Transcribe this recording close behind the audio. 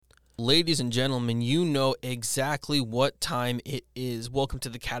Ladies and gentlemen, you know exactly what time it is. Welcome to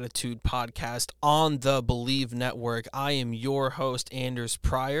the Catitude podcast on the Believe Network. I am your host, Anders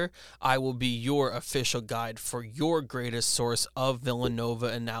Pryor. I will be your official guide for your greatest source of Villanova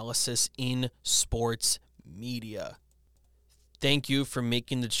analysis in sports media. Thank you for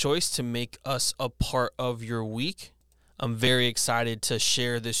making the choice to make us a part of your week. I'm very excited to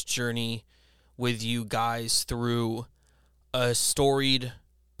share this journey with you guys through a storied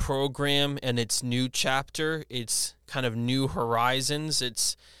program and its new chapter. It's kind of new horizons.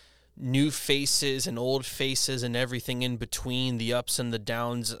 It's new faces and old faces and everything in between, the ups and the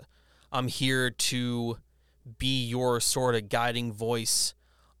downs. I'm here to be your sort of guiding voice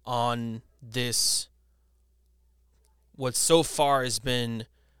on this, what so far has been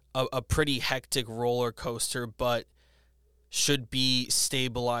a pretty hectic roller coaster, but should be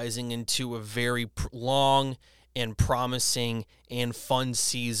stabilizing into a very long and promising and fun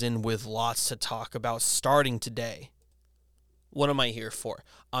season with lots to talk about starting today. What am I here for?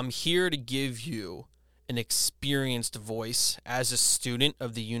 I'm here to give you an experienced voice as a student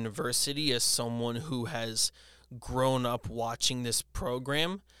of the university, as someone who has grown up watching this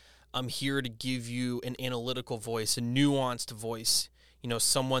program. I'm here to give you an analytical voice, a nuanced voice,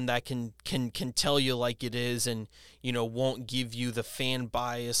 someone that can tell you like it is and, won't give you the fan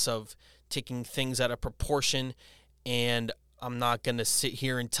bias of taking things out of proportion. And I'm not going to sit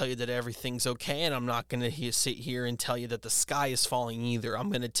here and tell you that everything's okay, and I'm not going to sit here and tell you that the sky is falling either. I'm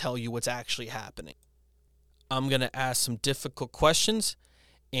going to tell you what's actually happening. I'm going to ask some difficult questions,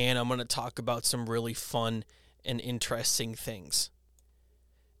 and I'm going to talk about some really fun and interesting things.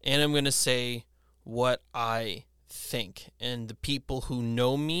 And I'm going to say what I think. And the people who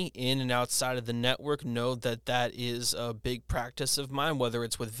know me in and outside of the network know that that is a big practice of mine, whether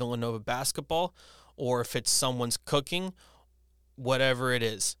it's with Villanova basketball or if it's someone's cooking, whatever it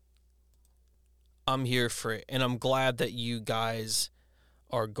is. I'm here for it. And I'm glad that you guys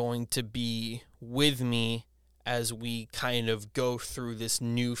are going to be with me as we kind of go through this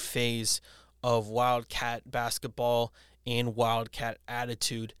new phase of Wildcat basketball and Wildcat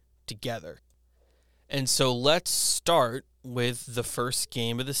attitude together. And so let's start with the first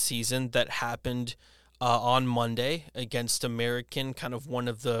game of the season that happened on Monday against American, kind of one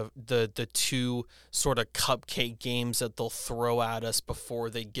of the two sort of cupcake games that they'll throw at us before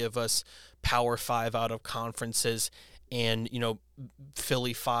they give us Power 5 out of conferences and,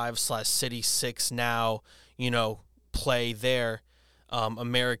 Philly 5/City 6 now, play there,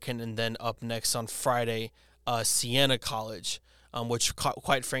 American, and then up next on Friday, Siena College. Which,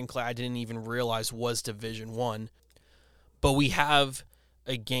 quite frankly, I didn't even realize was Division I. But we have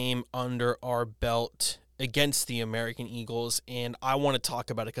a game under our belt against the American Eagles, and I want to talk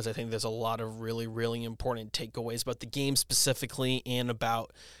about it because I think there's a lot of really, really important takeaways about the game specifically and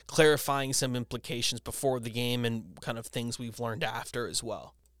about clarifying some implications before the game and kind of things we've learned after as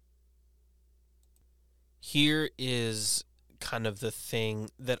well. Here is kind of the thing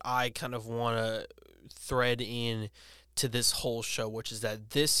that I kind of want to thread in to this whole show, which is that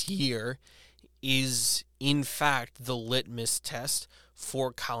this year is, in fact, the litmus test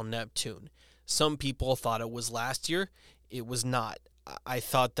for Kyle Neptune. Some people thought it was last year. It was not. I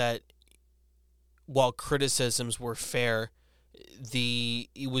thought that while criticisms were fair, the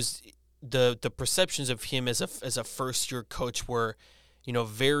perceptions of him as a first-year coach were,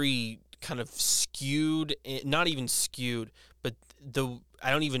 very kind of skewed, not even skewed, but I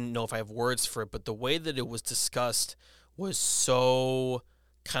don't even know if I have words for it, but the way that it was discussed was so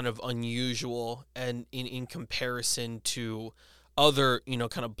kind of unusual and in comparison to other,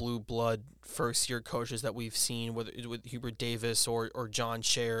 kind of blue blood first year coaches that we've seen, whether it's with Hubert Davis or John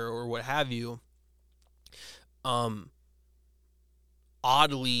Scher or what have you.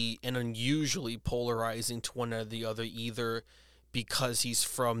 Oddly and unusually polarizing to one or the other, either because he's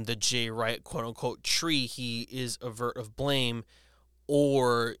from the Jay Wright quote unquote tree, he is avert of blame,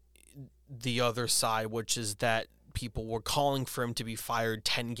 or the other side, which is that people were calling for him to be fired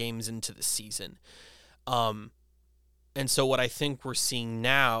 10 games into the season. And so what I think we're seeing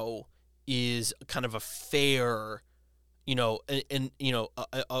now is kind of a fair,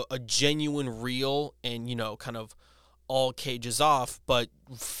 a genuine, real, and, kind of all cages off, but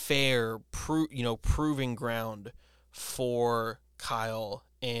fair, proving ground for Kyle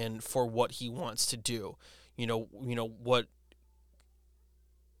and for what he wants to do.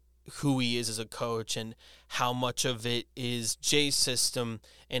 Who he is as a coach and how much of it is Jay's system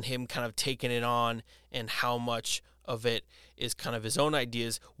and him kind of taking it on and how much of it is kind of his own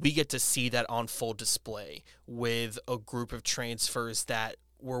ideas. We get to see that on full display with a group of transfers that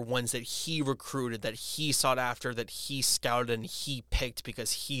were ones that he recruited, that he sought after, that he scouted and he picked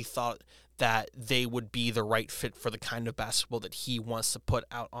because he thought that they would be the right fit for the kind of basketball that he wants to put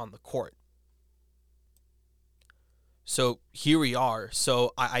out on the court. So here we are.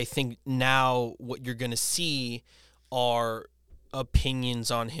 So I think now what you're going to see are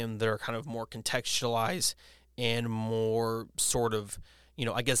opinions on him that are kind of more contextualized and more sort of,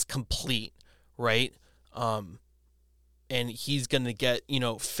 I guess complete, right? And he's going to get,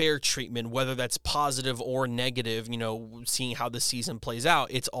 fair treatment, whether that's positive or negative, seeing how the season plays out.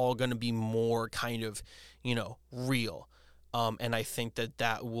 It's all going to be more kind of, real. And I think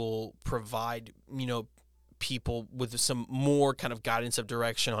that will provide, people with some more kind of guidance of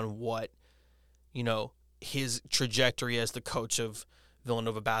direction on what, his trajectory as the coach of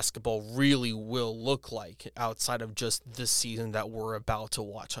Villanova basketball really will look like outside of just this season that we're about to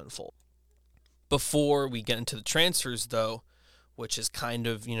watch unfold. Before we get into the transfers, though, which is kind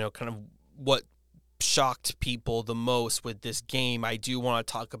of what shocked people the most with this game, I do want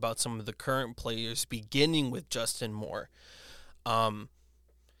to talk about some of the current players, beginning with Justin Moore.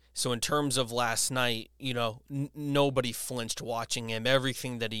 So in terms of last night, nobody flinched watching him.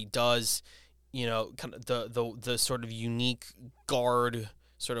 Everything that he does, kind of the sort of unique guard,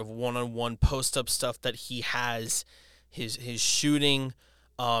 sort of one-on-one post-up stuff that he has, his shooting,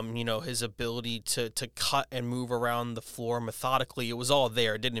 his ability to cut and move around the floor methodically, it was all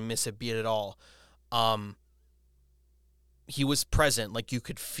there. Didn't miss a beat at all. He was present, like you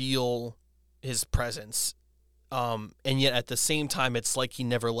could feel his presence. And yet at the same time, it's like he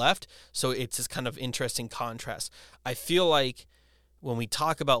never left. So it's this kind of interesting contrast. I feel like when we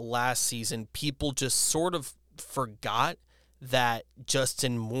talk about last season, people just sort of forgot that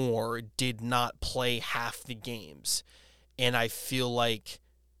Justin Moore did not play half the games. And I feel like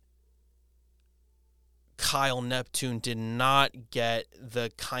Kyle Neptune did not get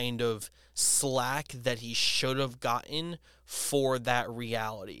the kind of slack that he should have gotten for that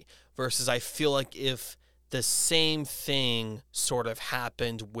reality. Versus I feel like if the same thing sort of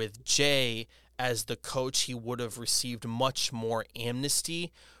happened with Jay as the coach, he would have received much more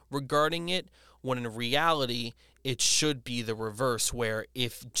amnesty regarding it, when in reality, it should be the reverse, where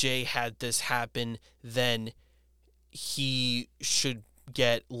if Jay had this happen, then he should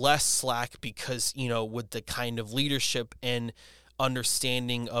get less slack because, with the kind of leadership and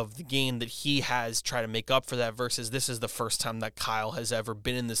understanding of the game that he has, try to make up for that, versus this is the first time that Kyle has ever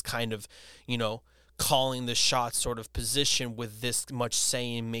been in this kind of, calling the shot sort of position with this much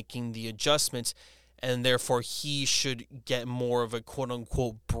say in making the adjustments, and therefore he should get more of a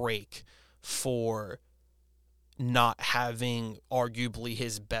quote-unquote break for not having arguably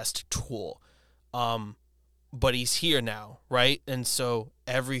his best tool. But he's here now, right? And so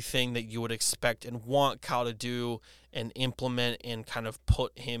everything that you would expect and want Kyle to do and implement and kind of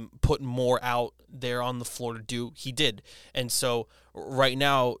put more out there on the floor to do, he did. And so right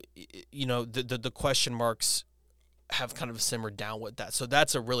now, the question marks have kind of simmered down with that. So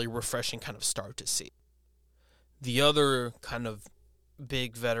that's a really refreshing kind of start to see. The other kind of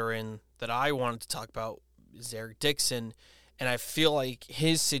big veteran that I wanted to talk about is Eric Dixon. And I feel like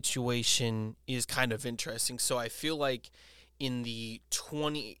his situation is kind of interesting. So I feel like in the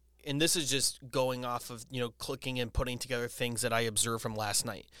and this is just going off of, clicking and putting together things that I observed from last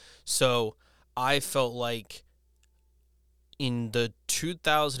night. So I felt like in the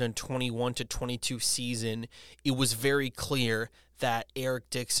 2021 to 22 season, it was very clear that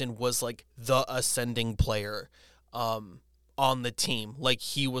Eric Dixon was like the ascending player on the team. Like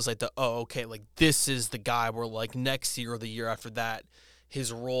he was like like this is the guy where like next year or the year after that,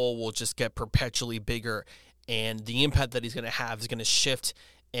 his role will just get perpetually bigger and the impact that he's going to have is going to shift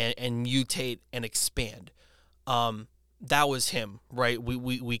and mutate and expand. That was him, right?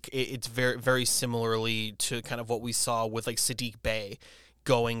 It's very, very similarly to kind of what we saw with like Sadiq Bey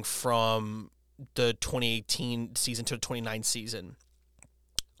going from the 2018 season to the 2019 season.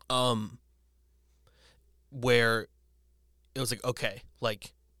 Where it was like, okay,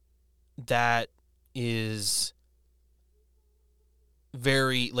 like that is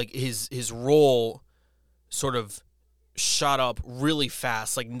very, like his role sort of shot up really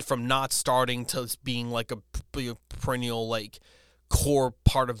fast, like from not starting to being like a perennial, like core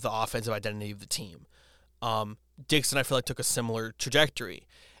part of the offensive identity of the team. Dixon, I feel like, took a similar trajectory.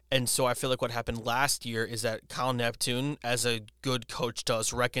 And so I feel like what happened last year is that Kyle Neptune, as a good coach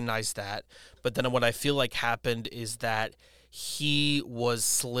does, recognize that. But then what I feel like happened is that he was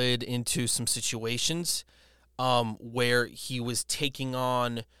slid into some situations where he was taking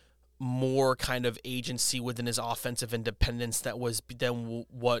on more kind of agency within his offensive independence than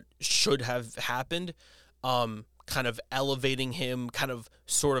what should have happened. kind of elevating him kind of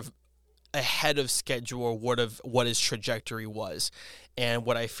sort of ahead of schedule or what his trajectory was. And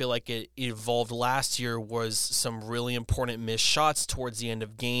what I feel like it evolved last year was some really important missed shots towards the end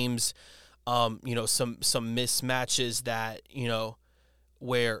of games. Some mismatches that,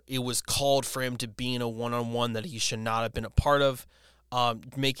 where it was called for him to be in a one-on-one that he should not have been a part of,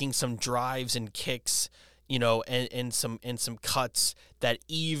 making some drives and kicks, and some cuts that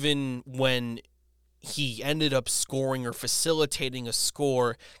even when he ended up scoring or facilitating a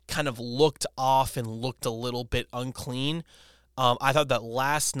score kind of looked off and looked a little bit unclean. I thought that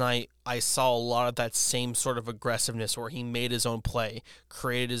last night I saw a lot of that same sort of aggressiveness where he made his own play,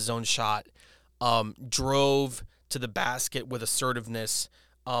 created his own shot, drove to the basket with assertiveness,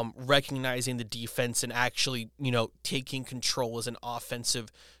 recognizing the defense and actually, taking control as an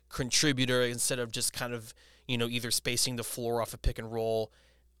offensive contributor instead of just kind of, either spacing the floor off a pick and roll,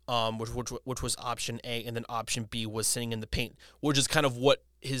 which was option A, and then option B was sitting in the paint, which is kind of what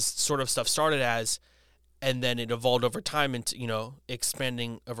his sort of stuff started as, and then it evolved over time into,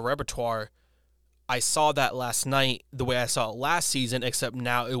 expanding of a repertoire. I saw that last night the way I saw it last season, except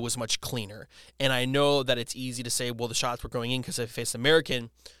now it was much cleaner. And I know that it's easy to say, well, the shots were going in because I faced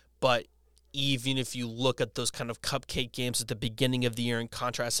American, but even if you look at those kind of cupcake games at the beginning of the year and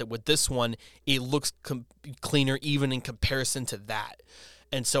contrast it with this one, it looks cleaner even in comparison to that.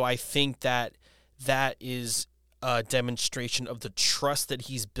 And so I think that is a demonstration of the trust that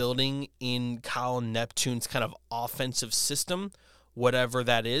he's building in Kyle Neptune's kind of offensive system, whatever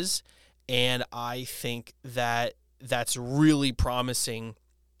that is. And I think that that's really promising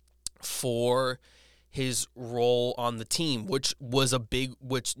for his role on the team, which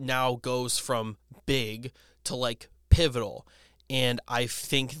now goes from big to like pivotal. And I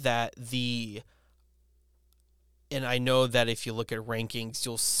think that and I know that if you look at rankings,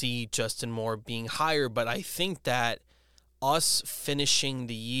 you'll see Justin Moore being higher, but I think that us finishing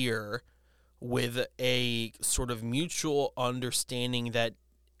the year with a sort of mutual understanding that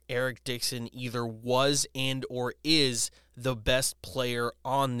Eric Dixon either was and or is the best player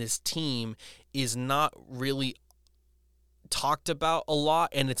on this team is not really talked about a lot,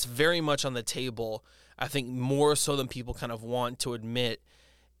 and it's very much on the table, I think more so than people kind of want to admit.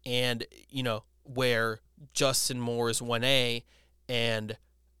 And, where Justin Moore is 1A and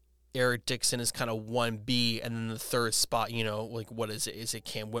Eric Dixon is kind of 1B, and then the third spot, what is it? Is it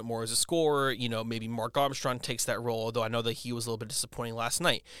Cam Whitmore as a scorer? Maybe Mark Armstrong takes that role, although I know that he was a little bit disappointing last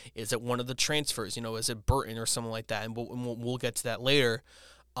night. Is it one of the transfers? Is it Burton or something like that? And we'll get to that later.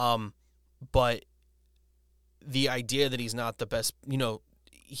 But the idea that he's not the best,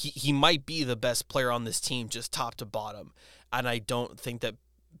 he might be the best player on this team just top to bottom. And I don't think that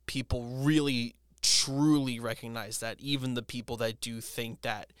people really truly recognize that, even the people that do think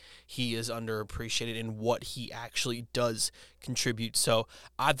that he is underappreciated in what he actually does contribute. So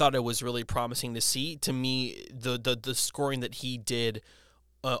I thought it was really promising to see. To me, the scoring that he did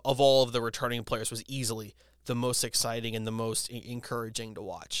of all of the returning players was easily the most exciting and the most encouraging to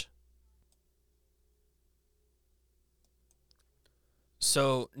watch.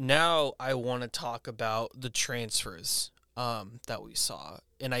 So now I want to talk about the transfers that we saw.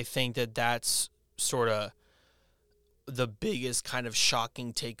 And I think that that's sort of the biggest kind of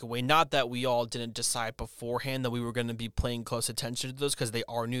shocking takeaway. Not that we all didn't decide beforehand that we were going to be paying close attention to those, because they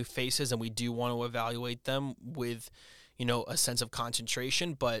are new faces and we do want to evaluate them with, a sense of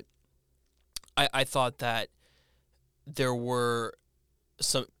concentration. But I thought that there were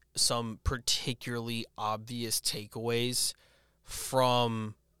some particularly obvious takeaways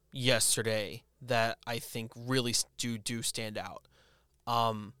from yesterday that I think really do stand out.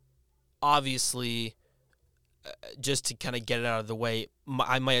 Obviously, just to kind of get it out of the way,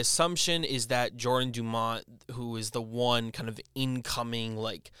 my assumption is that Jordan Dumont, who is the one kind of incoming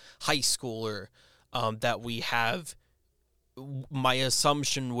high schooler that we have, my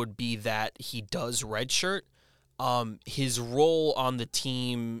assumption would be that he does redshirt. His role on the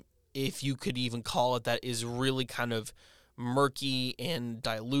team, if you could even call it that, is really kind of murky and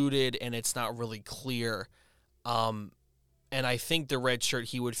diluted, and it's not really clear. And I think the red shirt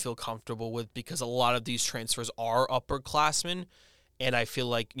he would feel comfortable with, because a lot of these transfers are upperclassmen. And I feel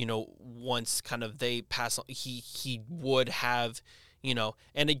like, once kind of they pass, he would have,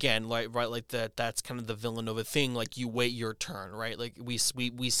 and again, that's kind of the Villanova thing. Like, you wait your turn, right? Like we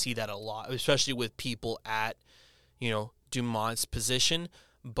see that a lot, especially with people at, Dumont's position.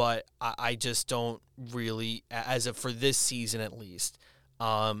 But I just don't really, for this season at least,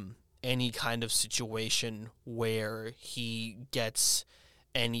 any kind of situation where he gets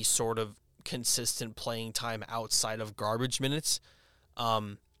any sort of consistent playing time outside of garbage minutes.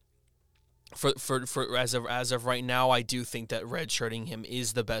 For as of right now, I do think that redshirting him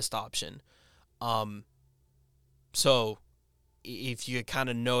is the best option. So if you kind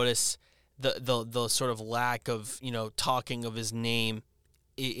of notice the sort of lack of talking of his name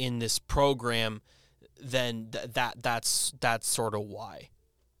in this program, then that's sort of why.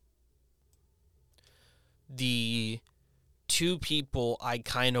 The two people I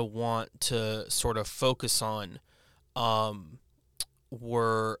kind of want to sort of focus on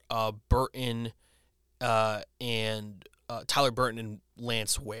were Burton and Tyler Burton and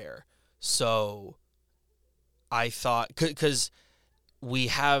Lance Ware. So I thought, because we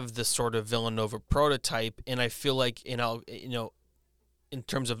have the sort of Villanova prototype, and I feel like, in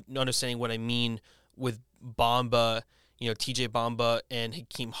terms of understanding what I mean with Bamba, TJ Bamba and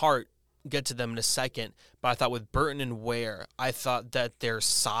Hakeem Hart, get to them in a second. But I thought with Burton and Ware, I thought that their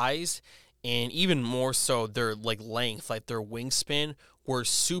size, and even more so their length, their wingspan, were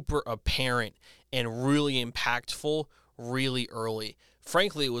super apparent and really impactful really early.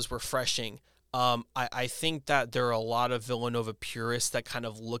 Frankly, it was refreshing. I think that there are a lot of Villanova purists that kind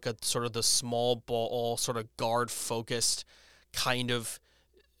of look at sort of the small ball, sort of guard-focused kind of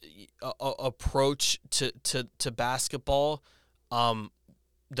approach to basketball,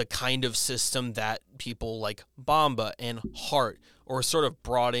 the kind of system that people like Bamba and Hart or sort of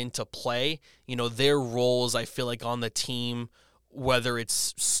brought into play. Their roles, I feel like, on the team, whether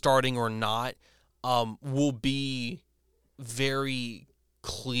it's starting or not, will be very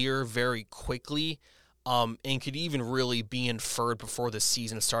clear very quickly, and could even really be inferred before the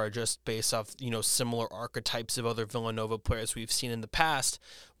season started, just based off similar archetypes of other Villanova players we've seen in the past,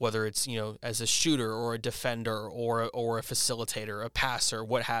 whether it's as a shooter or a defender or a facilitator, a passer,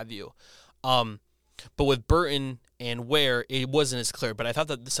 what have you. But with Burton and Ware, it wasn't as clear. But I thought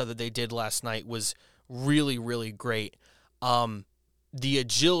that the stuff that they did last night was really, really great. The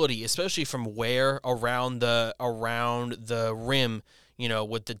agility, especially from Ware around the rim,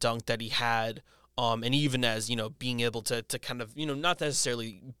 with the dunk that he had, and even as being able to kind of not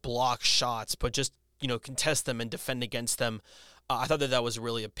necessarily block shots, but just contest them and defend against them. I thought that was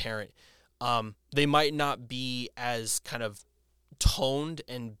really apparent. They might not be as kind of toned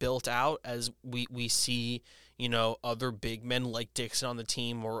and built out as we see other big men like Dixon on the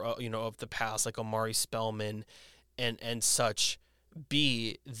team, or of the past, like Omari Spellman and such.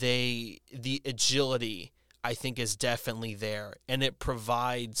 The agility, I think, is definitely there, and it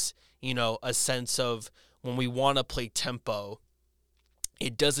provides a sense of, when we want to play tempo,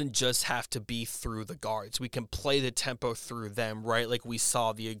 it doesn't just have to be through the guards. We can play the tempo through them, right? Like we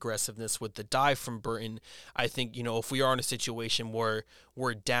saw the aggressiveness with the dive from Burton. I think, if we are in a situation where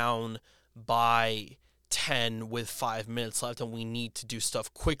we're down by 10 with 5 minutes left and we need to do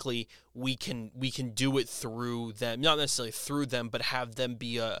stuff quickly, we can do it through them, not necessarily through them, but have them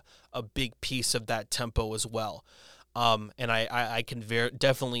be a big piece of that tempo as well. And I can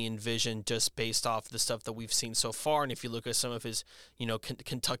definitely envision, just based off the stuff that we've seen so far, and if you look at some of his,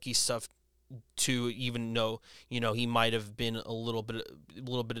 Kentucky stuff too, even though, he might have been a little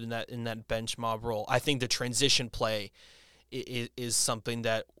bit in that bench mob role. I think the transition play is something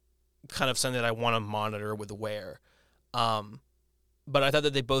that I want to monitor with Ware. But I thought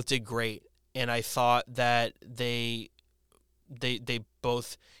that they both did great, and I thought that they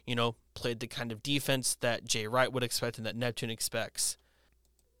both, played the kind of defense that Jay Wright would expect and that Neptune expects.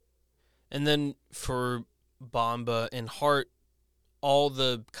 And then for Bamba and Hart, all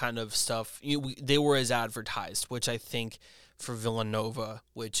the kind of stuff, they were as advertised, which I think for Villanova,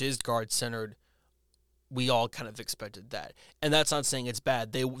 which is guard-centered, we all kind of expected that. And that's not saying it's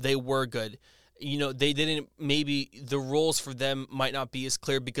bad. They were good. They didn't, maybe the roles for them might not be as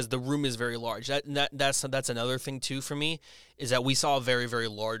clear because the room is very large. That's another thing too for me, is that we saw a very, very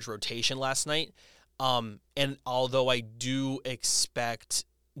large rotation last night. And although I do expect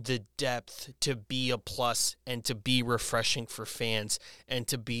the depth to be a plus and to be refreshing for fans and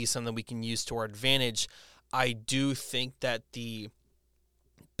to be something we can use to our advantage, I do think that the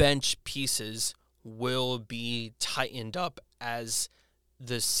bench pieces will be tightened up as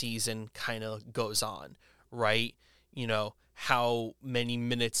the season kind of goes on, right? How many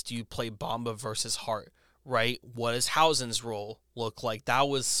minutes do you play Bamba versus Hart, right? What does Housen's role look like? That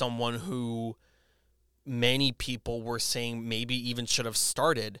was someone who many people were saying maybe even should have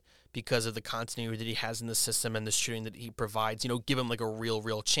started because of the continuity that he has in the system and the shooting that he provides. Give him like a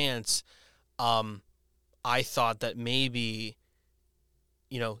real chance. I thought that maybe,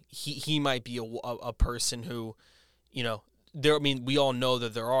 he might be a person who, we all know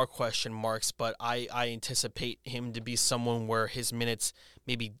that there are question marks, but I anticipate him to be someone where his minutes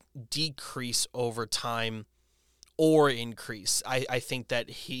maybe decrease over time, or increase. I think that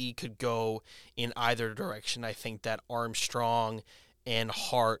he could go in either direction. I think that Armstrong and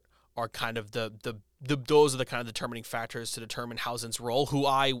Hart are kind of those are the kind of determining factors to determine Housen's role, who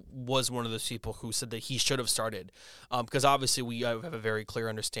I was one of those people who said that he should have started, because obviously we have a very clear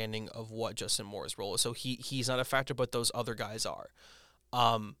understanding of what Justin Moore's role is. So he's not a factor, but those other guys are.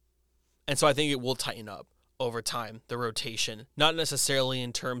 And so I think it will tighten up over time, the rotation. Not necessarily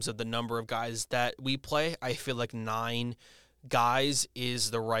in terms of the number of guys that we play. I feel like 9 guys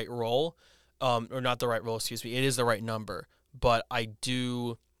is the right role. Or not the right role, excuse me. It is the right number. But I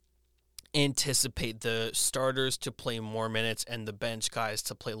do anticipate the starters to play more minutes and the bench guys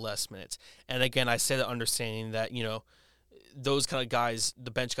to play less minutes. And again, I say that understanding that, those kind of guys, the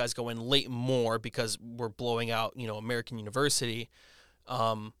bench guys go in late more because we're blowing out, American University.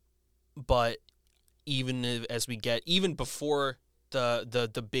 But even as we get, even before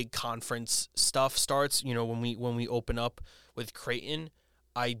the big conference stuff starts, when we open up with Creighton,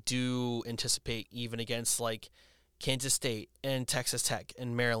 I do anticipate even against like Kansas State and Texas Tech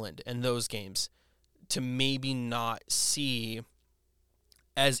and Maryland and those games to maybe not see,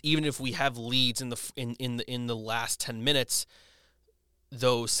 as even if we have leads in the last 10 minutes,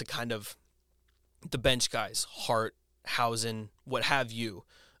 those to kind of the bench guys, Hart, Housen, what have you,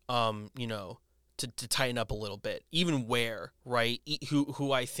 to tighten up a little bit. Even Ware, right,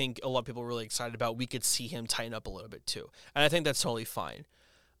 who I think a lot of people are really excited about, we could see him tighten up a little bit too. And I think that's totally fine.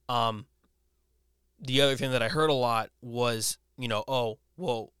 The other thing that I heard a lot was, oh,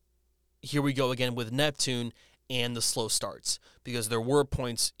 well, here we go again with Neptune and the slow starts. Because there were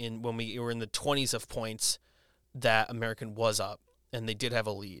points when we were in the 20s of points that American was up, and they did have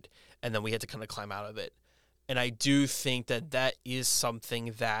a lead. And then we had to kind of climb out of it. And I do think that is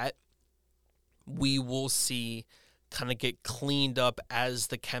something that we will see kind of get cleaned up as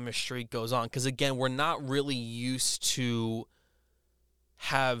the chemistry goes on. Because, again, we're not really used to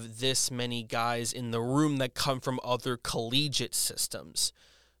have this many guys in the room that come from other collegiate systems.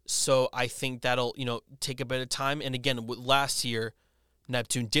 So I think that'll, take a bit of time. And again, last year,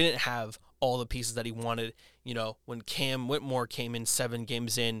 Neptune didn't have all the pieces that he wanted. When Cam Whitmore came in 7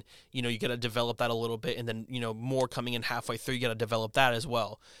 games in, you got to develop that a little bit. And then, Moore coming in halfway through, you got to develop that as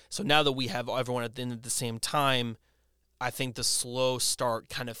well. So now that we have everyone at the same time, I think the slow start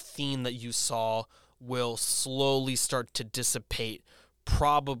kind of theme that you saw will slowly start to dissipate,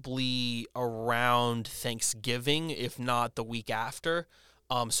 probably around Thanksgiving, if not the week after.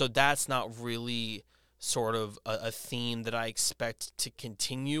 So that's not really sort of a theme that I expect to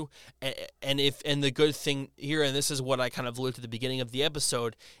continue. And the good thing here, and this is what I kind of alluded to at the beginning of the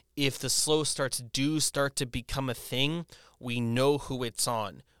episode, if the slow starts do start to become a thing, we know who it's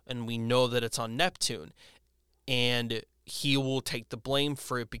on, and we know that it's on Neptune. And he will take the blame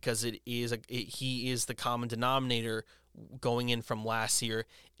for it because he is the common denominator going in from last year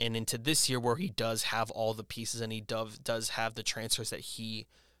and into this year, where he does have all the pieces and he does have the transfers that he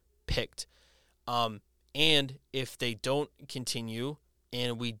picked. And if they don't continue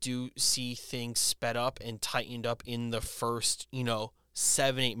and we do see things sped up and tightened up in the first,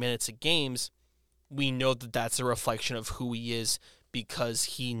 7-8 minutes of games, we know that that's a reflection of who he is, because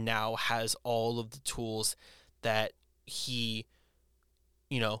he now has all of the tools that he,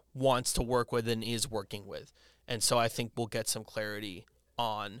 wants to work with and is working with. And so I think we'll get some clarity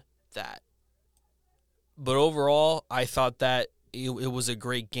on that. But overall, I thought that it was a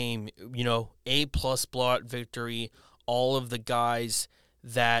great game. A+ blowout victory. All of the guys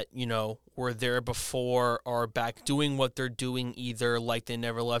that, were there before are back doing what they're doing, either like they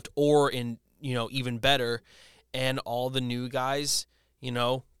never left or in, even better. And all the new guys,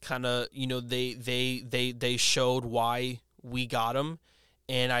 kind of, they showed why we got them.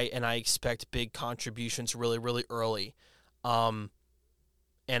 And I expect big contributions really, really early. And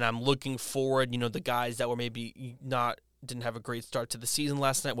I'm looking forward, the guys that were maybe didn't have a great start to the season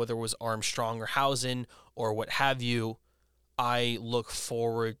last night, whether it was Armstrong or Housen or what have you, I look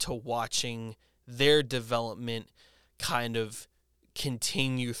forward to watching their development kind of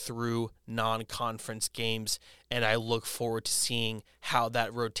continue through non-conference games. And I look forward to seeing how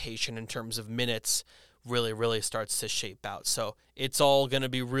that rotation in terms of minutes really, really starts to shape out. So it's all going to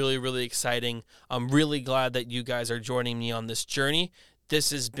be really, really exciting. I'm really glad that you guys are joining me on this journey.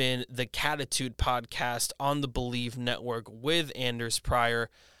 This has been the Catitude podcast on the Believe Network with Anders Pryor.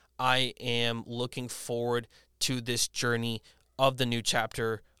 I am looking forward to this journey of the new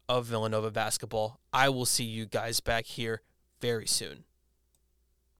chapter of Villanova basketball. I will see you guys back here very soon.